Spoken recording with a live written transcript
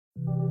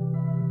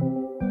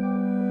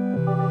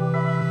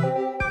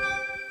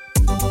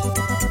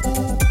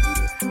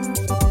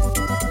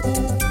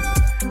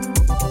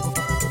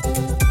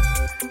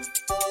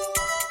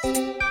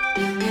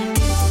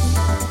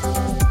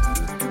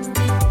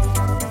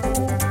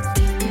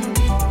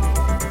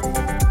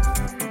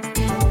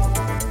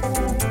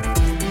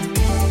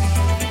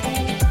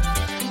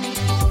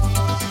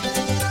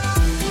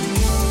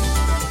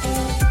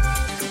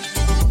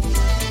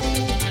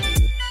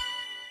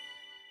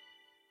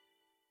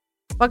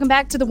Welcome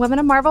back to the Women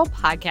of Marvel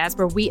podcast,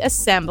 where we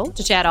assemble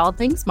to chat all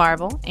things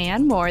Marvel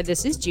and more.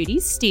 This is Judy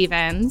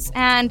Stevens,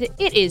 and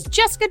it is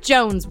Jessica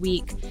Jones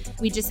week.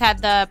 We just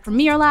had the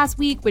premiere last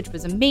week, which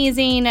was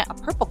amazing. A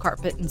purple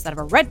carpet instead of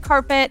a red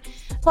carpet.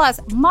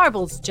 Plus,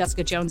 Marvel's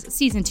Jessica Jones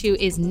Season 2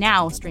 is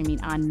now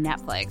streaming on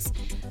Netflix.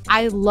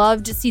 I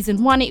loved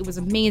Season 1. It was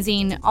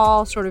amazing.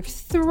 All sort of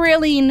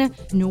thrilling,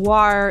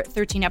 noir,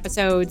 13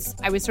 episodes.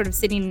 I was sort of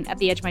sitting at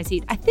the edge of my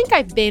seat. I think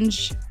I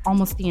binged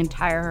almost the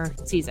entire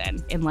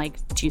season in like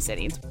 2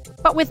 sittings.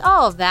 But with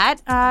all of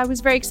that, I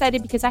was very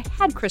excited because I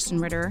had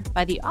Krysten Ritter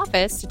by The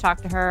Office to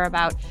talk to her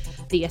about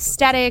the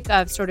aesthetic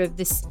of sort of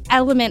this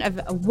element of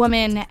a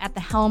woman at the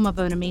helm of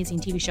an amazing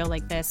TV show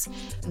like this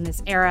in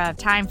this era of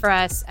time for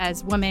us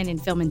as women in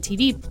film and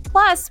TV.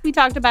 Plus, we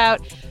talked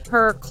about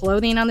her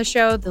clothing on the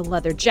show, the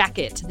leather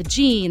jacket, the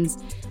jeans.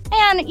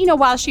 And, you know,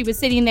 while she was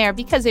sitting there,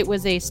 because it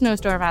was a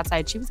snowstorm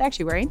outside, she was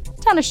actually wearing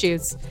a ton of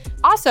shoes.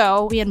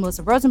 Also, we had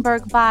Melissa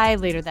Rosenberg by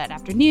later that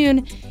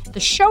afternoon, the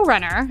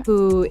showrunner,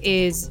 who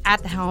is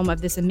at the helm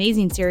of this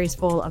amazing series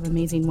full of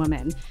amazing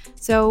women.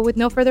 So with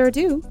no further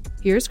ado,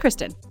 here's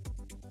Krysten.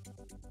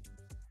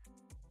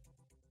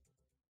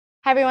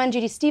 Hi, everyone.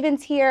 Judy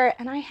Stevens here,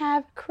 and I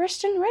have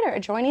Krysten Ritter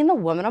joining the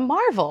Women of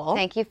Marvel.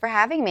 Thank you for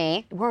having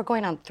me. We're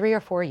going on 3 or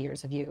 4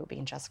 years of you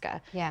being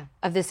Jessica. Yeah.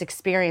 Of this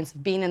experience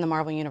of being in the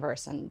Marvel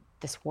Universe and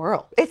this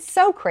world. It's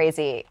so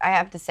crazy, I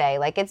have to say.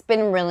 Like, it's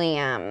been really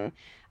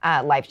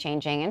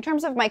life-changing in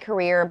terms of my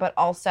career, but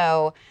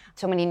also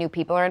so many new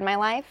people are in my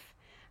life.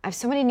 I have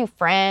so many new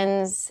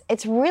friends.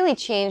 It's really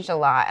changed a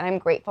lot, and I'm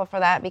grateful for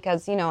that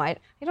because, you know, I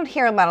don't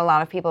hear about a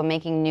lot of people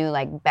making new,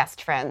 like,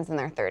 best friends in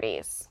their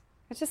 30s.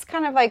 It's just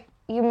kind of like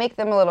you make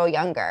them a little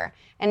younger.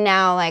 And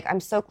now, like, I'm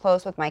so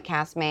close with my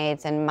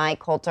castmates and Mike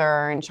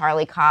Coulter and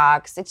Charlie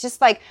Cox. It's just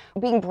like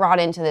being brought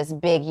into this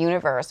big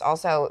universe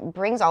also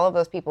brings all of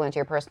those people into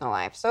your personal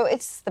life. So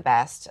it's the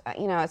best.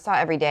 You know, it's not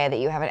every day that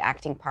you have an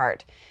acting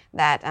part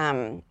that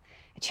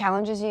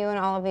challenges you in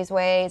all of these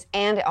ways,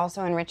 and it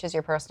also enriches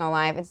your personal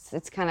life.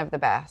 It's kind of the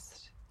best.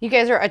 You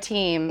guys are a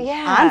team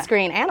on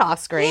screen and off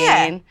screen.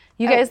 Yeah.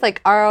 You guys like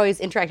are always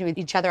interacting with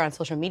each other on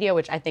social media,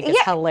 which I think is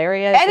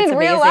hilarious. And it's in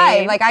real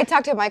life. Like, I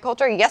talked to Mike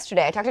Coulter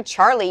yesterday. I talked to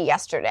Charlie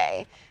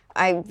yesterday.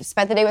 I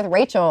spent the day with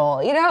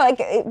Rachel. You know,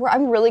 like,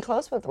 I'm really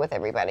close with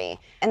everybody.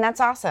 And that's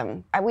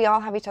awesome. We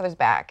all have each other's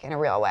back in a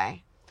real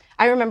way.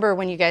 I remember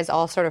when you guys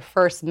all sort of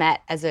first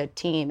met as a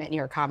team at New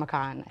York Comic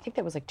Con. I think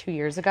that was like 2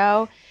 years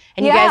ago.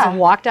 And you guys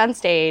walked on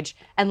stage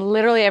and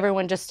literally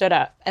everyone just stood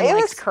up. And it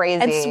was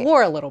crazy. And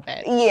swore a little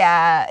bit.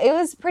 Yeah, it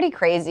was pretty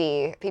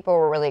crazy. People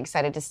were really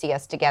excited to see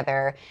us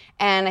together.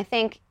 And I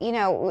think, you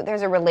know,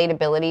 there's a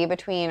relatability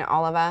between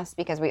all of us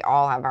because we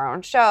all have our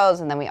own shows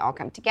and then we all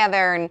come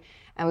together and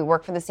we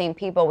work for the same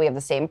people. We have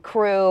the same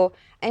crew.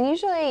 And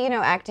usually, you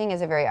know, acting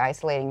is a very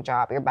isolating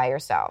job. You're by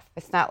yourself.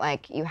 It's not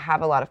like you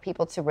have a lot of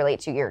people to relate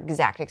to your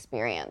exact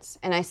experience.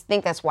 And I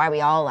think that's why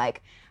we all,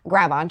 like,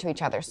 grab onto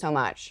each other so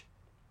much.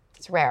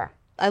 It's rare.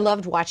 I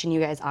loved watching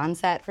you guys on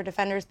set for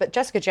Defenders, but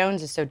Jessica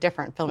Jones is so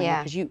different filming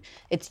because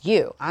it's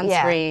you on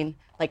screen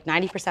like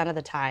 90% of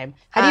the time.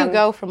 How do you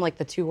go from, like,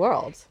 the two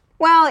worlds?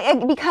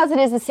 Well, because it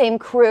is the same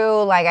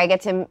crew, like, I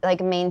get to,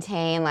 like,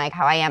 maintain, like,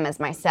 how I am as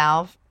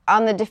myself.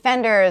 On the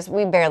Defenders,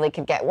 we barely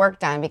could get work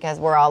done because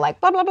we're all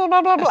like, blah, blah, blah,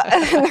 blah, blah, blah.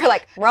 And they're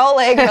like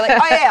rolling. We're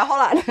like, oh, yeah,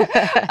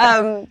 hold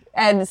on.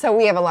 And so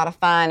we have a lot of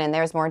fun and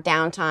there's more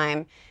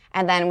downtime.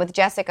 And then with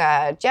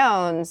Jessica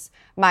Jones,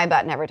 my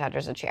butt never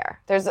touches a chair.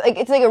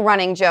 It's like a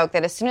running joke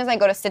that as soon as I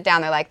go to sit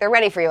down, they're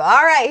ready for you.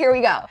 All right, here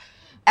we go.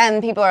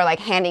 And people are like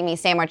handing me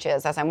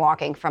sandwiches as I'm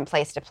walking from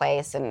place to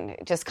place and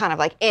just kind of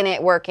like in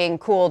it, working,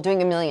 cool,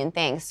 doing a million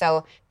things.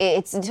 So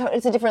it's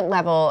a different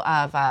level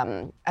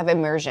of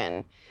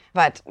immersion.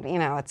 But, you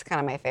know, it's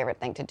kind of my favorite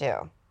thing to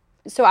do.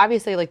 So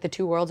obviously, like, the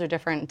two worlds are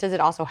different. Does it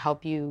also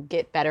help you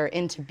get better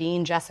into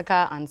being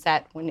Jessica on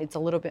set when it's a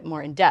little bit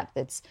more in-depth?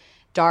 It's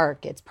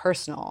dark, it's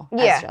personal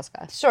as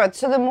Jessica. Sure.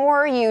 So the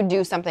more you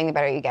do something, the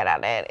better you get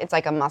at it. It's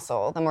like a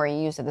muscle. The more you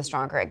use it, the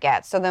stronger it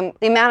gets. So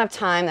the amount of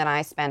time that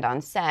I spend on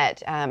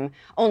set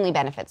only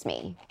benefits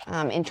me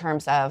in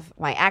terms of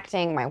my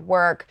acting, my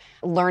work,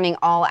 learning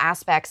all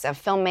aspects of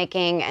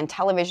filmmaking and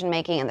television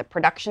making and the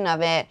production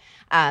of it.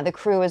 The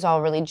crew is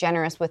all really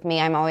generous with me.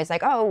 I'm always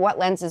like, oh, what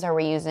lenses are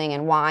we using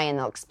and why? And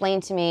they'll explain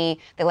to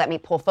me. They let me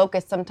pull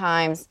focus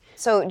sometimes.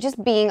 So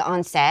just being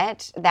on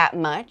set that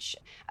much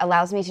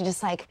allows me to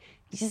just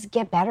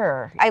get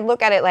better. I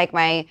look at it like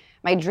my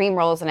dream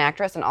role as an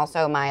actress and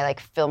also my, like,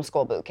 film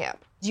school boot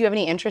camp. Do you have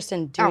any interest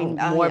in doing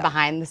more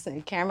behind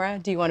the camera?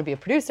 Do you want to be a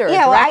producer or a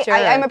director?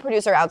 Well, I'm a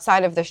producer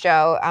outside of the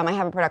show. I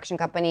have a production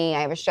company. I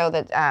have a show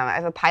that I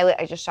have a pilot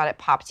I just shot at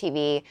Pop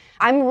TV.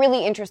 I'm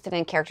really interested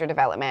in character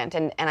development,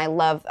 and I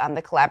love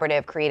the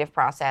collaborative, creative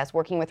process,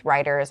 working with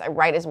writers. I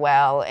write as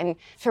well. And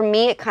for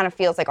me, it kind of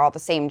feels like all the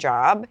same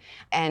job.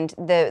 And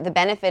the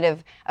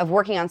benefit of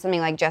working on something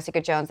like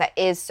Jessica Jones that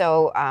is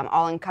so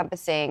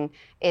all-encompassing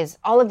is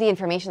all of the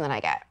information that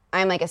I get.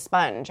 I'm like a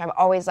sponge. I'm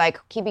always like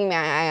keeping my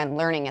eye on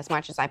learning as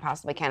much as I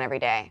possibly can every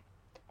day.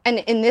 And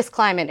in this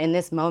climate, in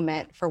this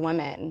moment for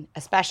women,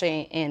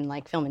 especially in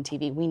like film and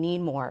TV, we need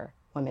more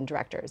women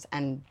directors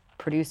and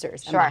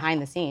producers and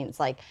behind the scenes.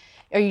 Like,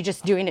 are you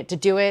just doing it to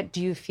do it?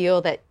 Do you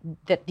feel that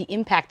the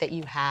impact that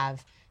you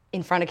have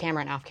in front of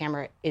camera and off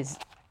camera is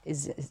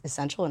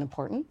essential and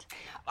important?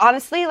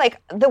 Honestly, like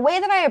the way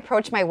that I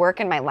approach my work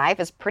and my life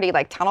is pretty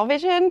like tunnel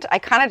visioned. I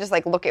kind of just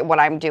like look at what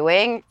I'm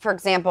doing. For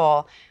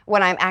example,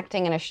 when I'm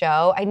acting in a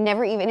show, it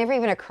never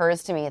even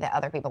occurs to me that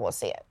other people will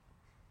see it.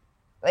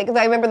 Like,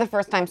 I remember the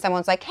first time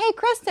someone's like, "Hey,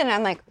 Krysten."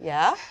 I'm like,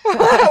 "Yeah?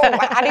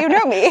 How do you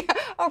know me?"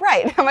 "Oh,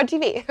 right, I'm on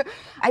TV."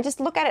 I just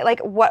look at it like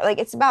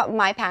it's about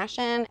my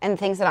passion and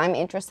things that I'm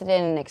interested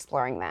in and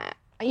exploring that.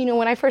 You know,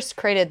 when I first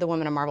created The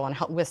Women of Marvel and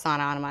helped with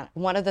Sana,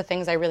 one of the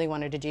things I really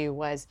wanted to do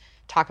was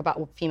talk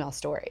about female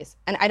stories.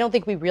 And I don't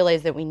think we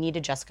realized that we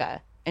needed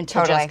Jessica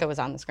until Jessica was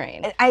on the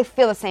screen. I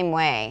feel the same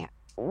way.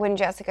 When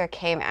Jessica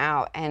came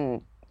out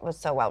and was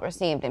so well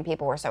received and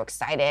people were so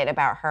excited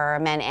about her,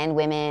 men and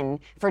women,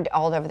 for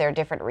all of their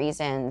different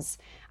reasons,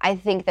 I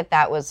think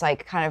that was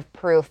like kind of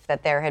proof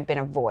that there had been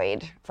a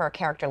void for a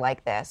character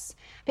like this.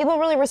 People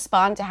really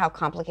respond to how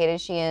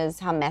complicated she is,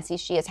 how messy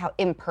she is, how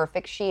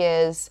imperfect she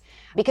is,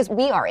 because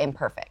we are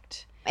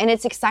imperfect. And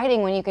it's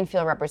exciting when you can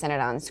feel represented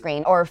on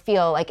screen or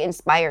feel like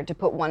inspired to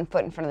put one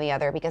foot in front of the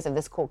other because of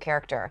this cool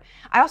character.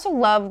 I also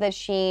love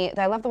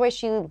I love the way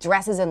she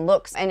dresses and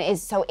looks and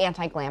is so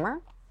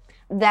anti-glamour.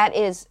 That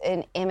is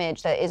an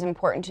image that is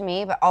important to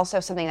me, but also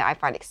something that I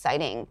find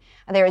exciting.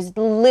 There is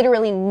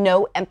literally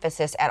no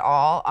emphasis at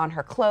all on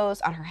her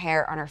clothes, on her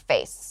hair, on her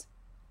face.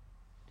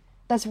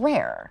 That's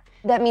rare.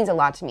 That means a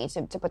lot to me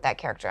to put that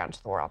character out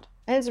into the world.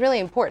 And it's really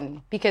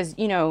important because,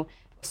 you know,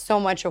 so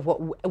much of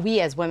what we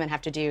as women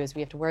have to do is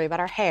we have to worry about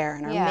our hair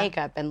and our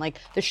makeup and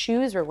like the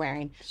shoes we're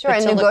wearing. Sure,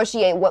 and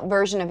negotiate what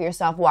version of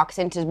yourself walks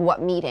into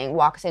what meeting,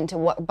 walks into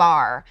what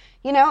bar,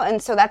 you know?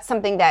 And so that's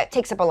something that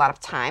takes up a lot of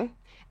time.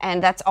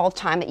 And that's all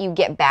time that you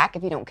get back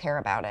if you don't care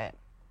about it.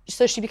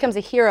 So she becomes a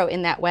hero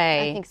in that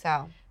way. I think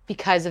so.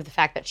 Because of the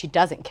fact that she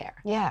doesn't care.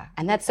 Yeah.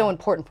 And that's so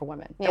important for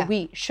women. That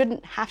we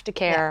shouldn't have to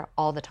care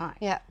all the time.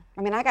 Yeah.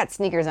 I mean, I got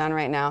sneakers on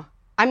right now.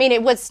 I mean,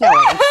 it was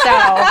snowing,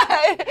 so.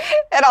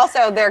 And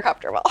also, they're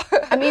comfortable.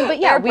 I mean, but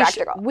yeah,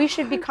 we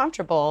should be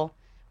comfortable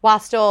while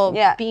still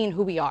being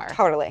who we are.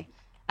 Totally.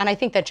 And I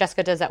think that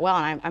Jessica does that well,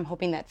 and I'm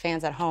hoping that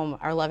fans at home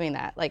are loving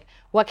that. Like,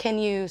 what can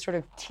you sort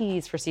of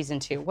tease for season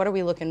 2? What are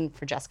we looking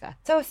for Jessica?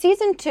 So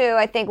season 2,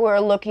 I think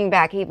we're looking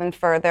back even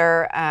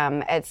further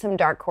at some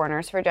dark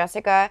corners for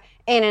Jessica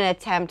in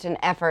an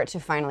effort to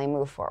finally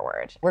move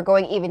forward. We're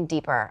going even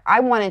deeper.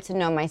 I wanted to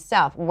know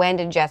myself, when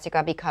did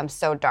Jessica become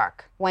so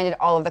dark? When did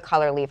all of the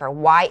color leave her?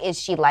 Why is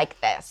she like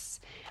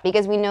this?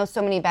 Because we know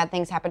so many bad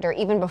things happened to her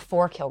even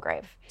before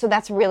Kilgrave. So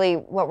that's really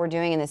what we're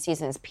doing in this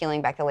season, is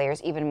peeling back the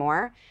layers even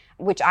more,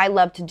 which I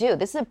love to do.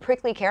 This is a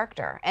prickly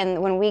character.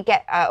 And when we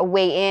get a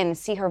way in,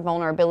 see her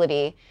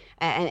vulnerability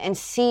and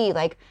see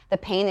like the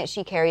pain that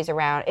she carries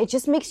around, it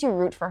just makes you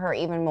root for her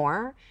even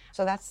more.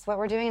 So that's what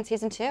we're doing in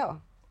season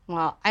 2.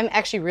 Well, I'm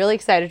actually really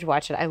excited to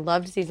watch it. I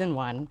loved season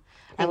 1.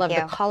 I love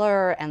the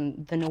color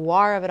and the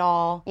noir of it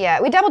all. Yeah,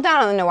 we doubled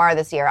down on the noir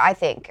this year, I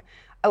think.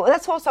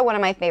 That's also one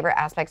of my favorite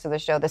aspects of the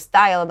show, the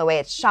style and the way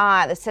it's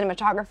shot. The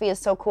cinematography is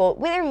so cool.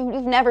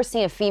 We've never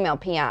seen a female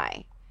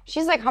PI.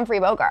 She's like Humphrey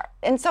Bogart.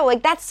 And so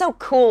like that's so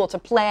cool to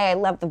play. I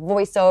love the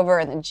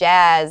voiceover and the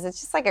jazz.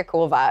 It's just like a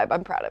cool vibe.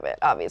 I'm proud of it,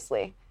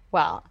 obviously.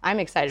 Well, I'm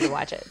excited to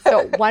watch it.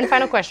 So one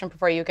final question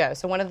before you go.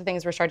 So one of the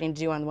things we're starting to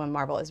do on The Women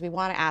Marvel is we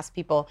want to ask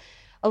people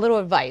a little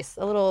advice,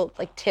 a little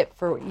like tip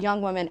for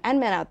young women and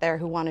men out there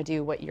who want to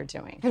do what you're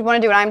doing. Who want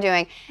to do what I'm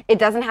doing. It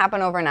doesn't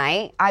happen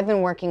overnight. I've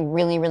been working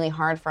really, really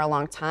hard for a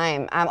long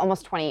time,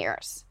 almost 20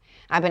 years.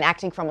 I've been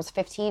acting for almost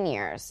 15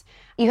 years.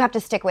 You have to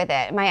stick with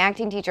it. My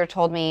acting teacher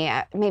told me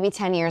maybe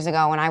 10 years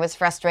ago when I was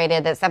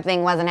frustrated that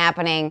something wasn't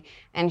happening,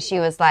 and she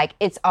was like,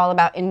 it's all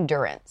about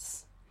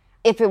endurance.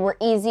 If it were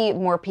easy,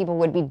 more people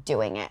would be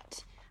doing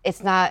it.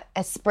 It's not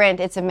a sprint,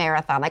 it's a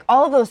marathon. Like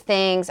all of those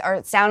things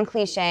sound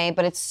cliche,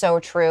 but it's so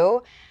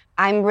true.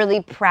 I'm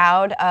really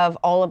proud of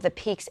all of the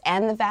peaks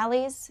and the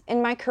valleys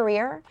in my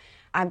career.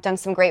 I've done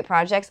some great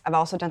projects. I've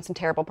also done some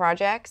terrible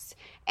projects.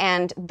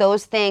 And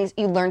those things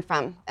you learn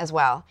from as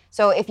well.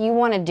 So if you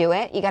want to do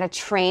it, you got to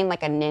train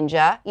like a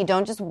ninja. You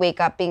don't just wake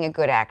up being a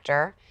good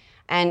actor.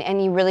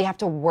 And you really have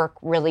to work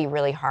really,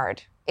 really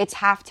hard. It's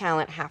half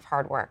talent, half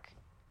hard work.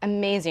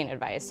 Amazing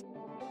advice.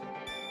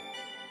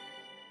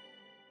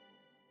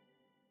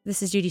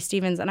 This is Judy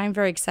Stevens, and I'm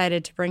very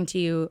excited to bring to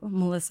you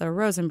Melissa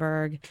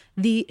Rosenberg,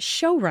 the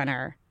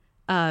showrunner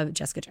of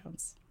Jessica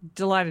Jones.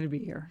 Delighted to be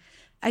here.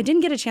 I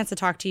didn't get a chance to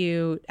talk to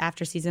you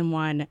after season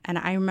 1, and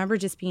I remember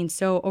just being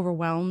so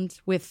overwhelmed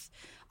with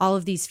all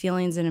of these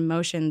feelings and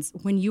emotions.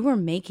 When you were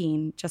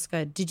making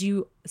Jessica, did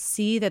you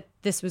see that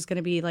this was going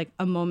to be like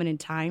a moment in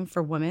time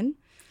for women?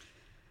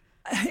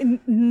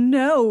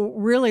 No,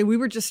 really. We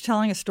were just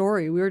telling a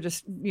story. We were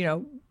just,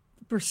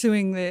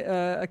 pursuing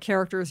a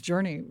character's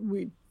journey.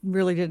 We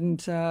really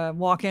didn't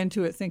walk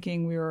into it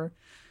thinking we were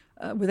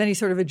with any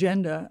sort of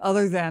agenda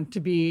other than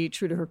to be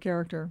true to her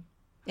character.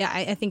 Yeah,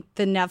 I think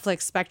the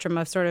Netflix spectrum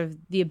of sort of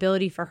the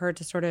ability for her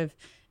to sort of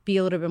be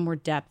a little bit more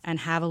depth and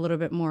have a little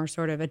bit more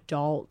sort of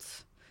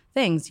adult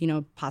things,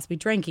 possibly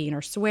drinking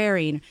or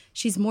swearing.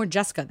 She's more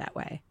Jessica that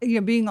way.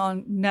 Being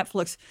on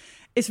Netflix,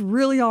 it's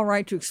really all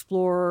right to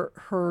explore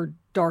her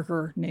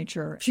darker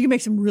nature. She can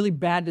make some really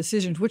bad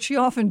decisions, which she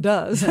often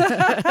does,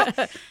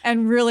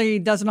 and really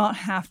does not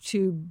have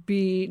to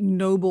be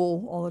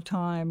noble all the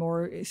time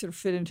or sort of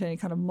fit into any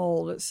kind of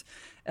mold.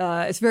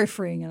 It's very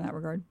freeing in that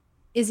regard.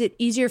 Is it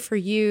easier for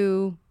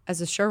you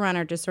as a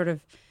showrunner to sort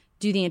of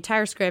do the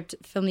entire script,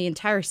 film the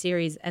entire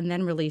series, and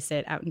then release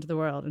it out into the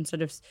world and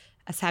sort of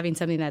as having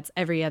something that's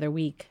every other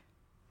week?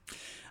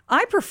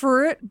 I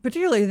prefer it,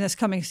 particularly in this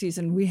coming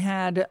season. We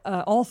had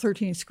all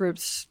 13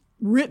 scripts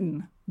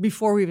written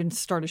before we even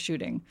started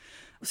shooting.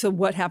 So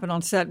what happened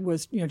on set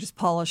was, just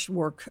polished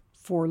work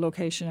for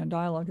location and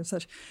dialogue and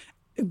such.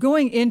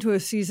 Going into a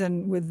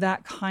season with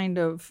that kind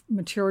of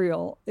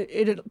material,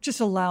 it just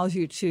allows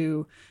you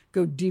to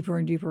go deeper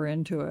and deeper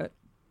into it.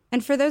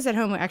 And for those at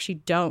home who actually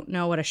don't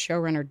know what a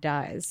showrunner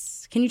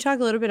does, can you talk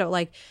a little bit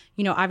about,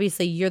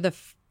 obviously you're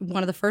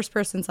one of the first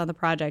persons on the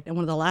project and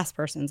one of the last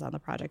persons on the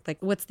project.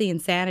 Like, what's the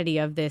insanity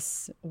of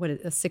this, a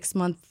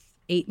 6-month,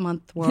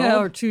 8-month world? Yeah,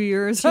 or 2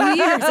 years. 2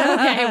 years,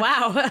 okay,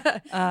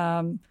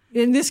 wow.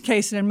 In this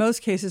case, and in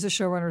most cases, a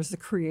showrunner is the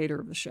creator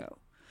of the show,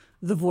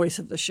 the voice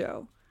of the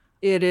show.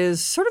 It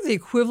is sort of the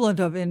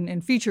equivalent of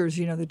in features,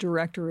 the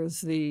director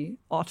is the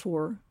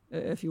auteur,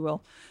 if you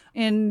will.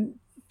 In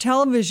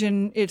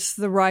television, it's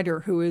the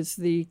writer who is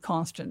the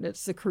constant.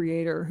 It's the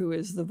creator who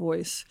is the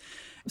voice.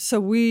 So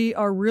we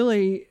are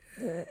really,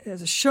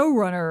 as a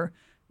showrunner,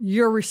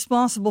 you're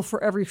responsible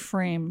for every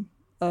frame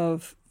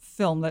of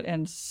film that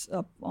ends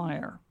up on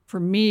air. For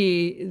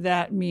me,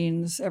 that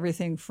means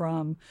everything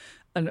from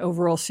an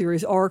overall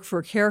series arc for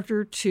a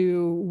character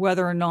to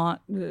whether or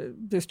not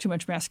there's too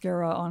much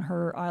mascara on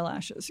her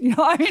eyelashes.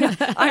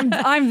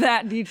 I'm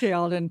that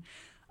detailed, and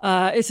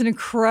it's an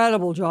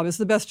incredible job. It's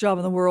the best job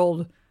in the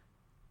world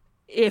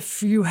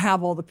if you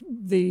have all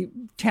the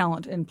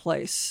talent in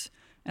place,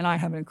 and I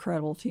have an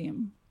incredible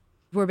team.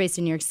 We're based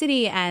in New York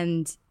City,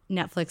 and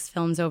Netflix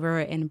films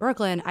over in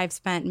Brooklyn. I've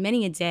spent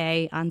many a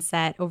day on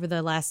set over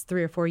the last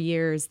 3 or 4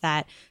 years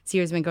that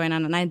series has been going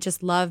on, and I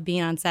just love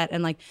being on set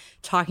and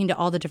talking to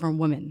all the different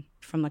women,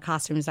 from the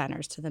costume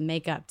designers to the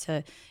makeup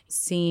to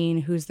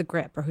seeing who's the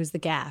grip or who's the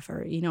gaff,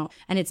 or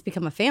and it's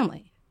become a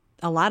family.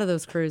 A lot of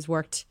those crews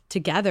worked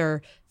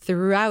together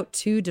throughout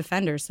 2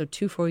 Defenders, so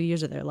 2 full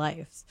years of their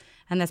lives,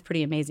 and that's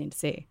pretty amazing to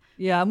see.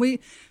 Yeah, and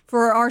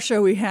for our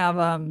show we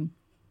have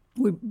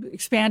we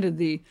expanded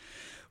the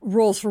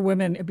roles for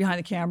women behind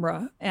the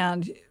camera.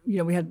 And,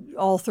 we had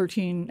all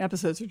 13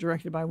 episodes are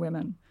directed by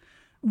women.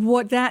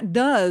 What that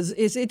does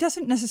is it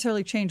doesn't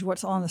necessarily change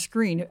what's on the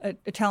screen.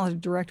 A talented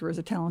director is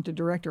a talented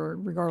director,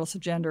 regardless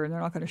of gender, and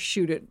they're not going to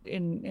shoot it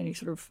in any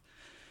sort of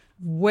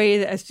way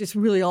that's just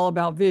really all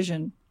about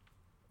vision.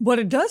 What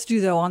it does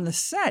do, though, on the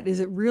set is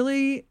it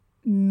really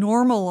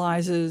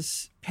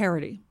normalizes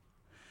parity.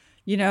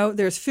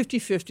 There's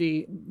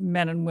 50-50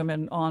 men and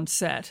women on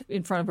set,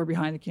 in front of or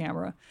behind the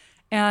camera.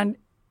 And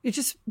it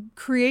just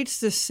creates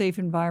this safe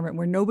environment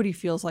where nobody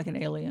feels like an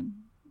alien,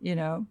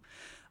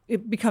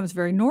 It becomes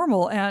very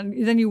normal.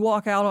 And then you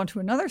walk out onto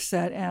another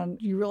set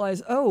and you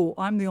realize, oh,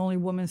 I'm the only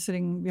woman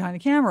sitting behind the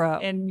camera.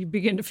 And you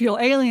begin to feel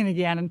alien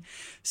again. And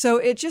so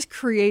it just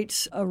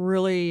creates a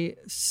really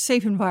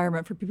safe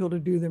environment for people to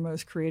do their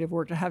most creative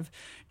work, to have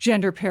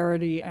gender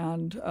parity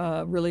and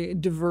really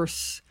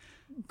diverse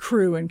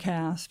crew and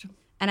cast.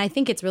 And I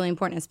think it's really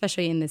important,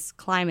 especially in this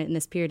climate, in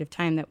this period of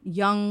time, that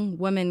young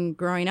women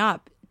growing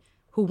up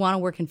who want to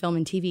work in film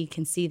and TV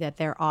can see that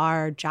there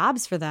are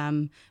jobs for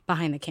them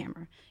behind the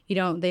camera.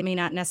 They may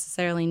not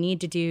necessarily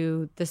need to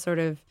do the sort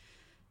of,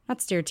 not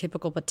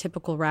stereotypical, but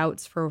typical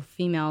routes for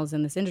females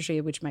in this industry,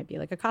 which might be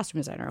like a costume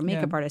designer or a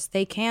makeup artist.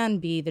 They can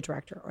be the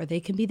director or they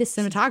can be the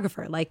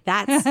cinematographer.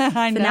 That's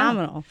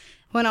phenomenal.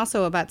 And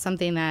also about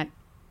something that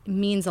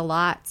means a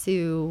lot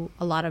to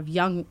a lot of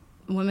young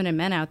women and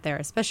men out there,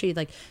 especially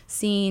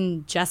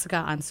seeing Jessica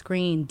on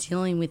screen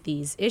dealing with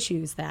these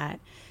issues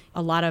that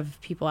a lot of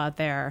people out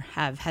there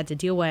have had to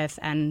deal with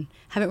and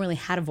haven't really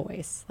had a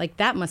voice.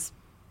 That must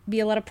be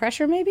a lot of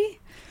pressure, maybe?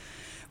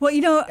 Well,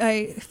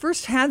 I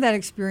first had that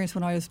experience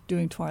when I was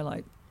doing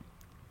Twilight.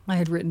 I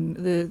had written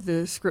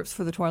the scripts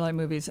for the Twilight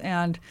movies.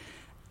 And,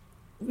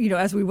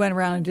 as we went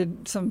around and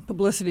did some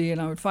publicity,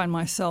 and I would find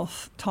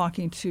myself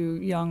talking to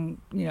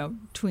young,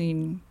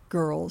 tween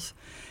girls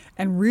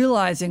and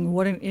realizing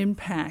what an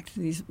impact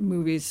these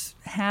movies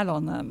had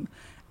on them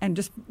and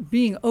just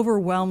being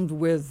overwhelmed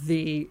with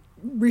the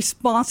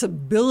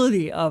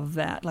responsibility of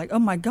that. Like, oh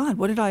my God,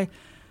 what did I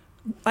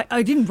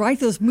didn't write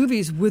those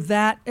movies with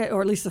that,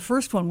 or at least the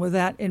first one with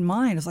that in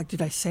mind. It's like,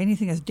 did I say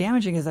anything as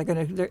damaging?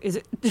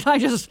 Did I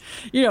just,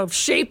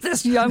 shape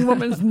this young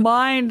woman's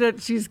mind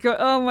that she's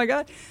oh my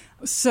God.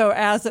 So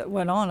as it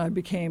went on, I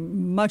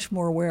became much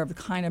more aware of the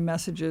kind of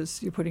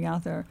messages you're putting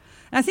out there.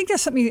 And I think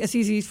that's something that's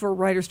easy for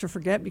writers to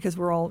forget because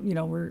we're all,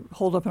 we're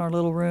holed up in our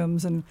little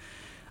rooms and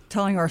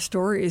telling our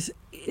stories,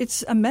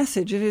 it's a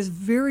message. It is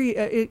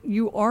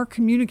you are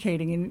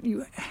communicating, and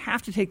you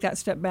have to take that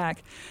step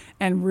back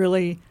and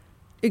really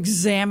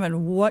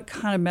examine what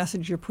kind of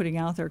message you're putting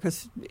out there,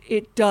 because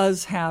it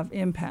does have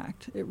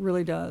impact. It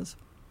really does.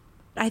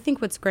 I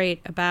think what's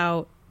great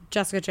about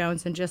Jessica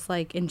Jones, and just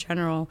like in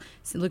general,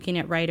 looking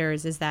at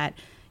writers, is that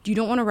you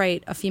don't want to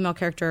write a female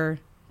character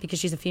because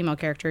she's a female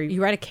character.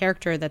 You write a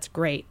character that's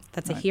great,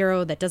 that's a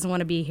hero, that doesn't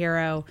want to be a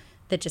hero,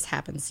 that just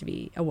happens to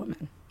be a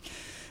woman.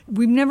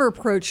 We've never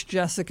approached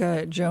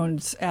Jessica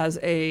Jones as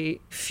a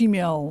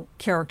female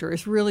character.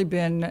 It's really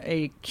been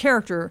a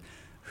character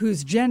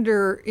whose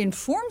gender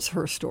informs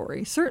her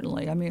story,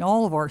 certainly. I mean,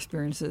 all of our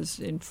experiences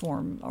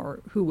inform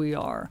who we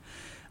are.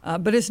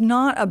 But it's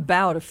not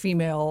about a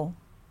female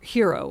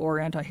hero or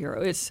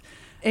anti-hero. It's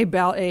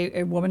about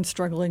a woman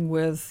struggling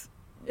with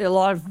a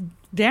lot of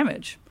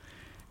damage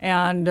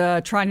and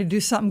trying to do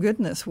something good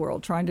in this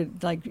world, trying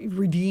to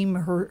redeem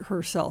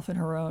herself in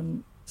her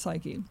own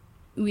psyche.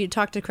 We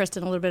talked to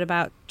Krysten a little bit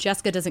about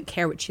Jessica doesn't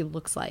care what she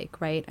looks like,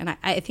 right? And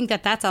I think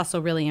that's also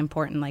really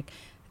important.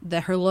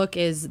 That her look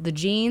is the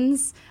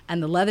jeans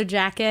and the leather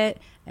jacket,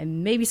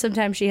 and maybe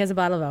sometimes she has a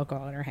bottle of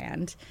alcohol in her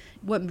hand.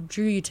 What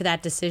drew you to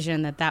that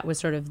decision that was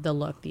sort of the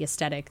look, the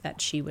aesthetic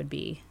that she would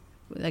be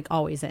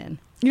always in?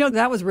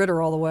 That was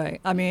Ritter all the way.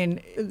 I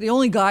mean, the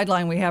only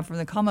guideline we have from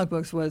the comic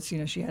books was,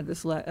 she had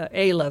this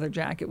a leather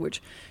jacket,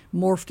 which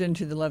morphed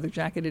into the leather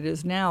jacket it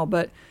is now.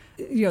 But,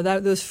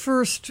 those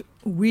first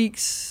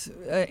weeks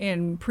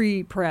in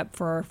pre-prep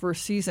for our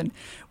first season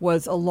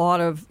was a lot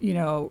of,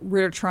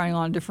 Ritter trying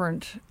on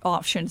different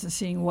options and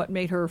seeing what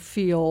made her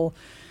feel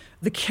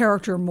the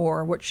character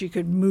more, what she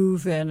could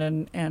move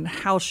in, and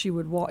how she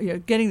would walk,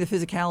 getting the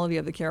physicality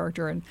of the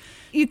character. And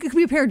it could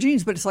be a pair of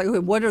jeans, but it's like, okay,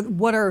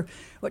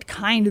 what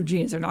kind of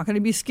jeans? They're not going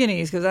to be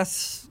skinnies, because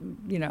that's,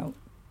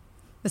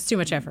 That's too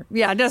much effort.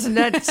 Yeah,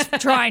 that's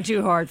trying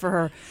too hard for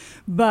her.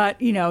 But,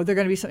 they're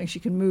going to be something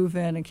she can move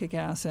in and kick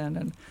ass in.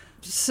 And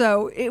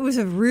so it was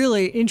a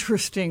really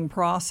interesting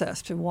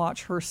process to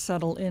watch her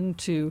settle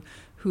into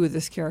who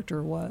this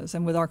character was.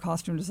 And with our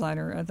costume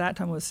designer at that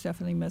time was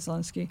Stephanie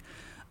Meslinski,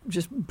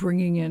 just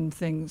bringing in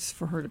things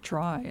for her to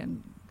try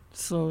and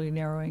slowly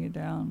narrowing it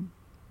down.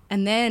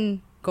 And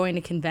then going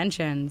to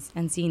conventions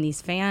and seeing these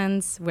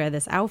fans wear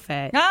this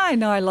outfit. I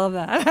know, I love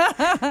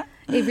that.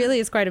 It really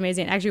is quite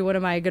amazing. Actually, one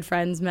of my good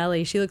friends,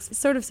 Melly, she looks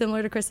sort of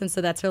similar to Krysten, so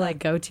that's her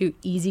go-to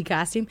easy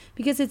costume,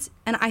 because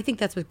and I think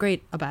that's what's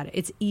great about it.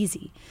 It's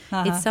easy.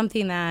 It's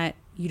something that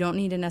you don't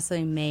need to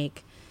necessarily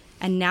make,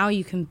 and now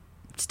you can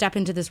step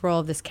into this role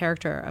of this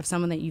character, of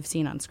someone that you've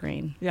seen on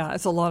screen. Yeah,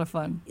 it's a lot of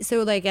fun.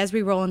 So as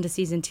we roll into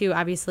season 2,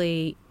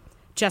 obviously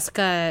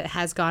Jessica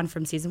has gone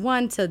from season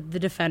 1 to The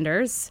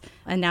Defenders,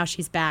 and now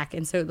she's back.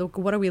 And so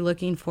what are we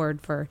looking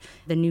forward for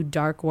the new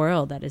dark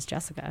world that is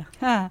Jessica?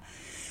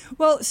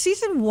 Well,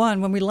 season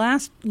 1, when we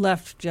last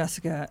left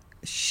Jessica,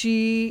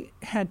 she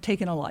had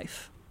taken a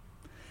life.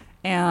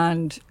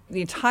 And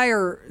the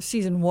entire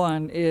season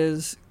 1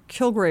 is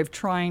Kilgrave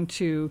trying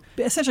to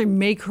essentially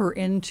make her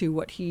into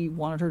what he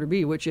wanted her to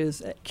be, which is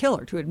a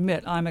killer, to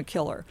admit, I'm a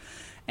killer.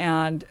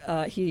 And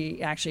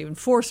he actually even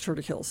forced her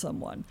to kill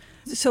someone.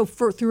 So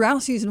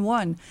throughout season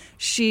 1,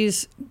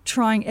 she's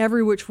trying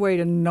every which way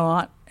to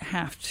not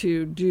have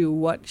to do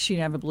what she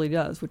inevitably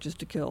does, which is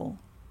to kill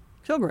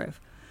Kilgrave.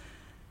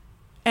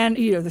 And,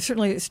 there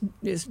certainly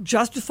is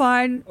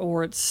justified,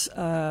 or it's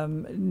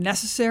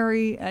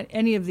necessary.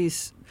 Any of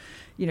these,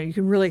 you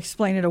can really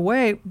explain it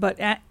away. But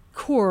at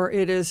core,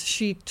 it is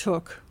she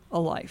took a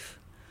life.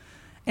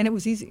 And it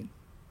was easy.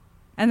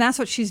 And that's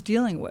what she's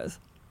dealing with.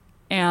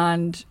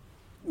 And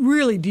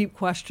really deep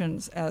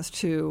questions as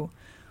to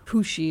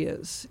who she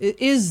is.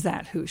 Is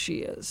that who she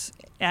is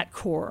at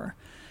core?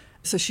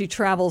 So she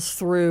travels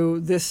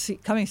through this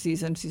coming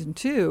season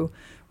 2,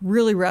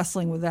 really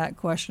wrestling with that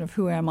question of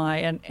who am I?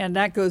 And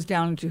that goes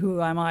down into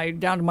who am I,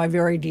 down to my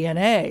very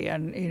DNA,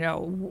 and,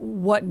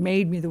 what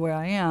made me the way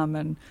I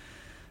am.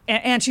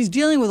 And she's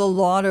dealing with a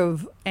lot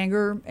of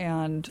anger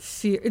and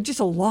fear, just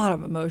a lot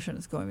of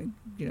emotions going,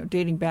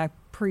 dating back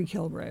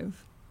pre-Kilgrave.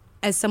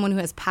 As someone who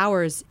has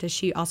powers, does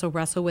she also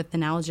wrestle with the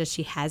knowledge that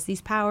she has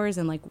these powers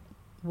and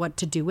what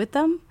to do with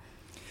them?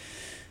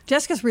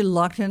 Jessica's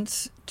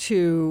reluctance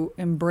to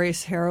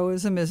embrace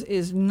heroism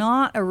is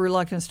not a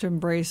reluctance to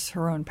embrace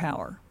her own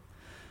power.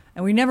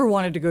 And we never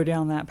wanted to go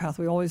down that path.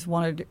 We always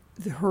wanted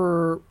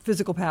her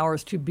physical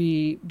powers to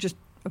be just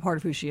a part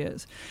of who she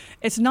is.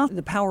 It's not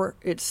the power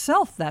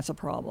itself that's a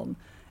problem.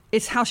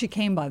 It's how she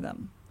came by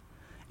them.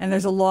 And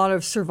there's a lot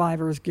of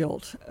survivor's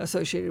guilt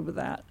associated with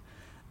that.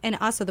 And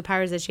also the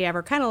powers that she have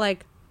are kind of wonky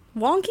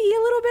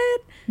a little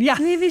bit. Yeah.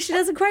 Maybe she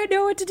doesn't quite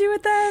know what to do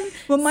with them.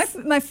 Well,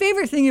 my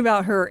favorite thing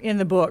about her in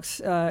the books,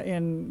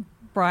 in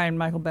Brian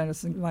Michael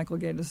Bendis and Michael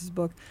Gatiss'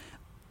 book,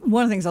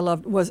 one of the things I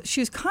loved was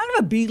she's kind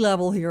of a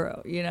B-level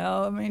hero,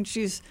 I mean,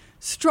 she's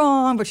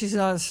strong, but she's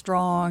not as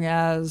strong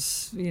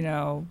as,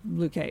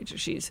 Luke Cage.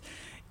 She's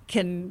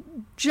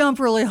can jump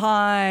really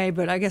high,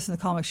 but I guess in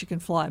the comics she can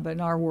fly. But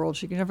in our world,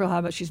 she can never fly,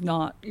 but she's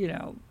not,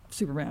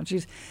 Superman.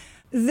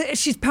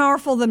 she's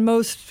powerful than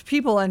most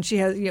people, and she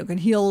has, can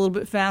heal a little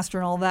bit faster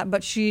and all that,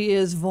 but she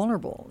is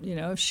vulnerable.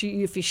 If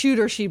you shoot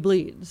her, she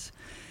bleeds.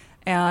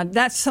 And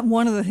that's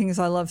one of the things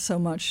I love so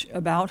much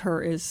about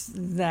her, is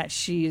that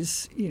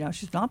she's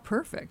not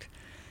perfect.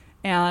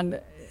 And,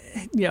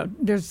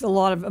 there's a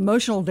lot of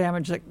emotional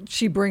damage that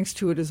she brings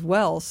to it as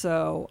well.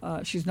 So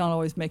she's not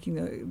always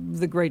making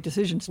the great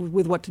decisions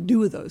with what to do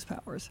with those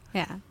powers.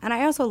 Yeah. And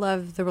I also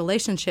love the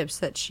relationships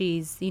that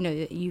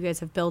you guys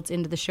have built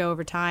into the show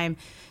over time.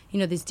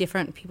 These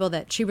different people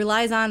that she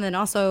relies on and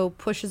also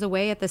pushes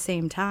away at the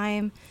same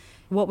time.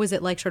 What was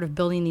it like sort of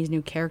building these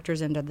new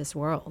characters into this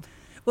world?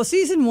 Well,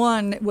 season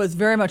 1 was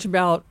very much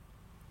about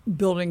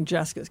building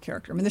Jessica's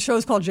character. I mean, the show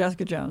is called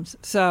Jessica Jones,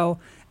 so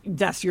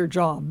that's your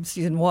job.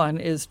 Season 1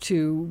 is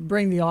to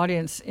bring the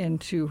audience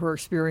into her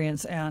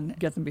experience and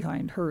get them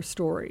behind her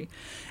story.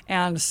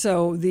 And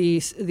so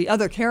the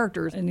other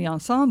characters in the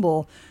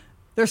ensemble,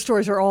 their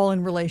stories are all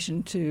in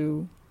relation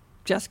to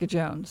Jessica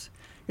Jones,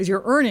 because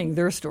you're earning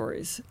their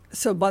stories.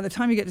 So by the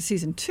time you get to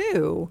season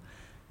 2,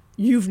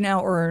 you've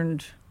now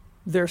earned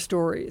their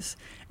stories.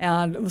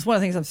 And it was one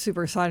of the things I'm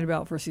super excited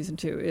about for season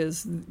 2,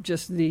 is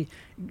just the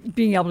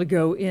being able to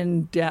go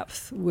in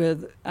depth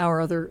with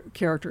our other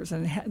characters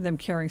and them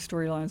carrying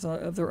storylines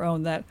of their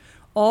own that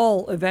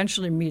all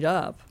eventually meet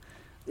up.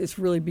 It's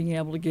really being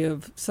able to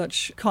give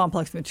such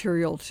complex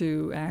material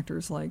to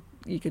actors like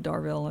Ika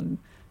Darville and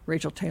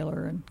Rachel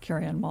Taylor and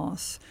Carrie-Anne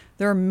Moss.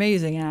 They're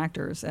amazing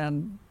actors,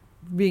 and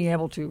being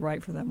able to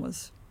write for them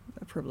was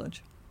a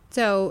privilege.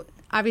 So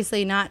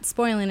obviously not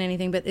spoiling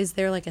anything, but is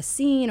there like a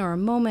scene or a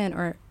moment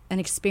or an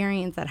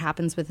experience that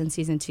happens within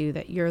season 2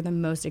 that you're the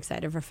most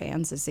excited for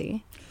fans to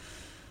see?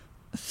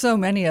 So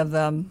many of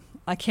them.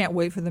 I can't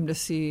wait for them to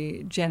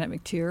see Janet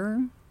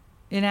McTeer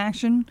in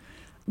action.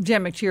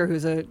 Janet McTeer,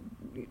 who's a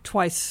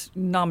twice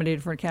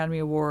nominated for an Academy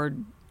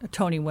Award, a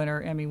Tony winner,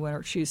 Emmy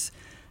winner. She's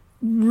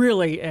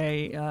really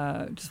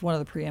just one of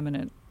the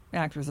preeminent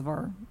actors of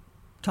our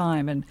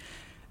time. And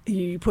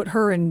you put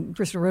her and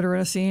Krysten Ritter in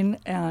a scene,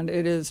 and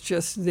it is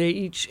just, they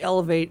each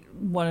elevate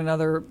one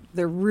another.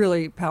 They're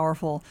really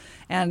powerful.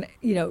 And,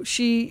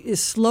 she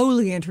is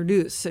slowly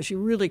introduced, so she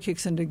really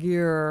kicks into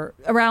gear.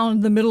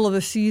 Around the middle of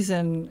the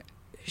season,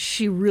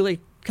 she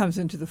really comes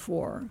into the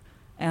fore.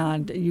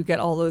 And you get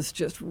all those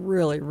just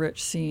really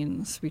rich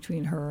scenes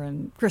between her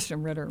and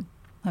Krysten Ritter.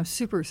 I'm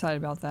super excited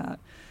about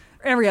that.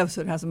 Every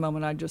episode has a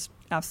moment I just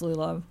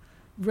absolutely love.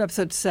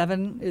 Episode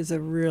 7 is a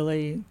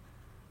really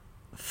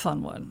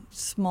fun one.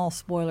 Small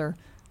spoiler,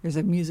 there's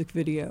a music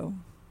video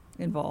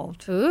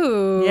involved.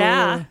 Ooh.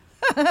 Yeah.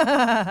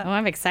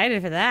 I'm excited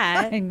for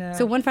that. I know.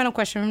 So one final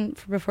question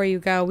before you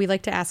go. We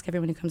like to ask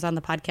everyone who comes on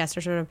the podcast,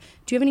 or sort of,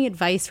 do you have any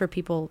advice for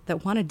people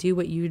that want to do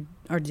what you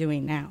are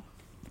doing now?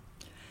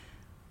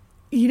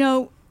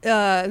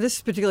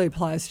 This particularly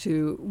applies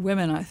to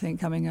women, I think,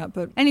 coming up,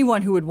 but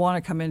anyone who would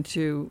want to come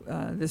into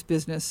this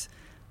business,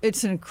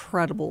 it's an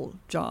incredible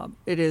job.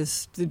 It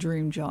is the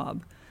dream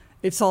job.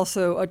 It's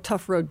also a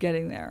tough road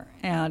getting there,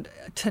 and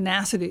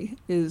tenacity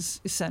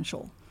is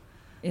essential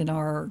in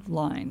our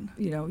line.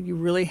 You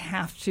really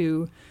have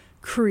to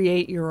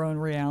create your own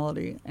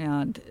reality,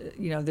 and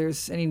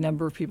there's any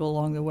number of people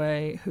along the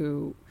way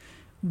who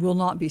will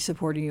not be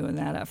supporting you in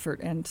that effort,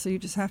 and so you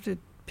just have to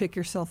pick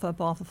yourself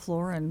up off the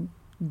floor and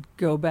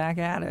go back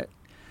at it.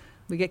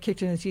 We get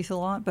kicked in the teeth a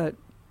lot, but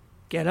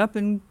get up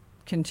and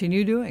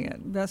continue doing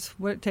it. That's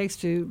what it takes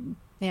to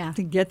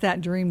get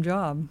that dream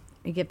job.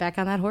 You get back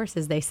on that horse,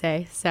 as they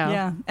say. So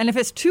yeah, and if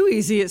it's too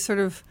easy, it's sort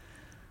of,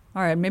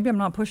 all right, maybe I'm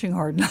not pushing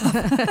hard enough.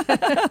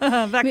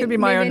 That could be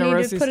my own neurosis. Maybe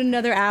I need to put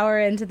another hour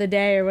into the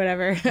day or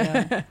whatever.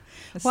 Yeah.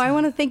 Well, I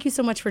want to thank you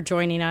so much for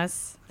joining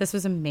us. This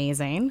was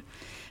amazing.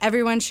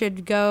 Everyone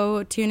should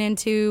go tune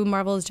into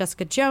Marvel's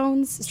Jessica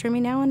Jones,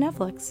 streaming now on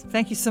Netflix.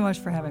 Thank you so much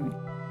for having me.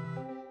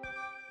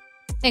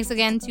 Thanks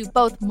again to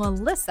both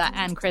Melissa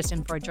and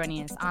Krysten for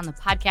joining us on the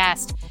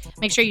podcast.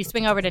 Make sure you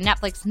swing over to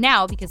Netflix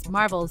now, because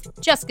Marvel's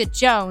Jessica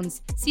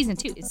Jones Season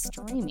 2 is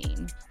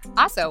streaming.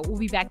 Also, we'll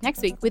be back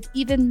next week with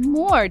even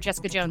more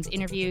Jessica Jones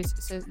interviews,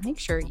 so make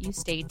sure you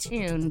stay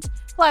tuned.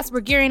 Plus,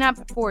 we're gearing up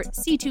for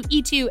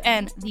C2E2,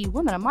 and The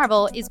Women of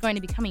Marvel is going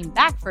to be coming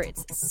back for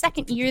its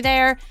second year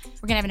there.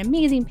 We're going to have an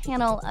amazing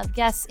panel of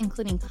guests,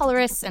 including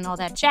colorists and all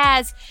that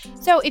jazz.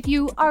 So if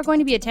you are going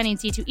to be attending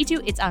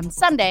C2E2, it's on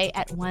Sunday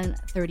at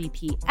 1:30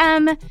 p.m.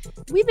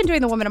 We've been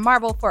doing The Women of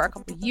Marvel for a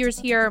couple of years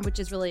here, which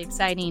is really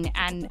exciting.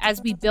 And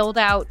as we build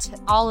out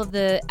all of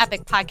the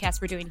epic podcasts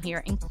we're doing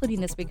here,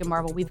 including This Week in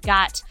Marvel, we've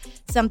got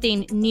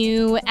something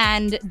new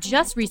and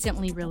just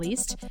recently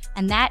released,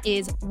 and that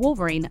is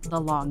Wolverine: The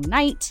Long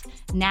Night,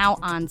 now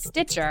on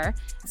Stitcher.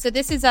 So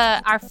this is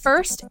our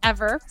first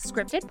ever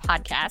scripted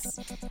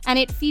podcast, and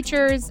it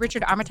features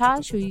Richard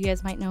Armitage, who you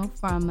guys might know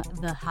from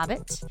The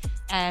Hobbit,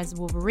 as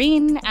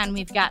Wolverine, and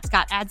we've got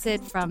Scott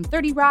Adsit from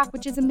 30 Rock,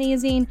 which is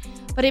amazing.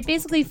 but it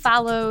basically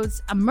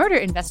follows a murder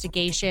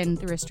investigation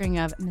through a string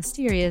of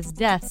mysterious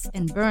deaths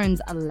in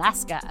Burns,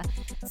 Alaska.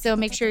 So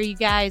make sure you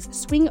guys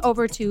swing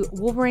over to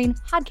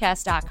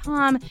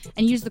wolverinepodcast.com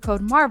and use the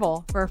code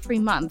MARVEL for a free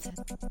month.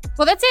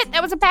 Well, that's it.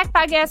 That was a packed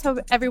podcast. Hope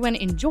everyone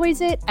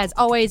enjoys it. As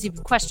always, if you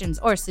have questions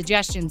or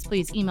suggestions,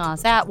 please email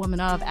us at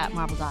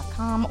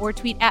womanof@marvel.com or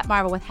tweet at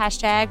Marvel with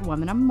hashtag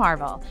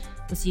WomanOfMarvel.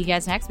 We'll see you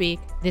guys next week.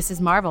 This is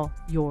Marvel,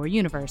 your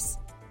universe.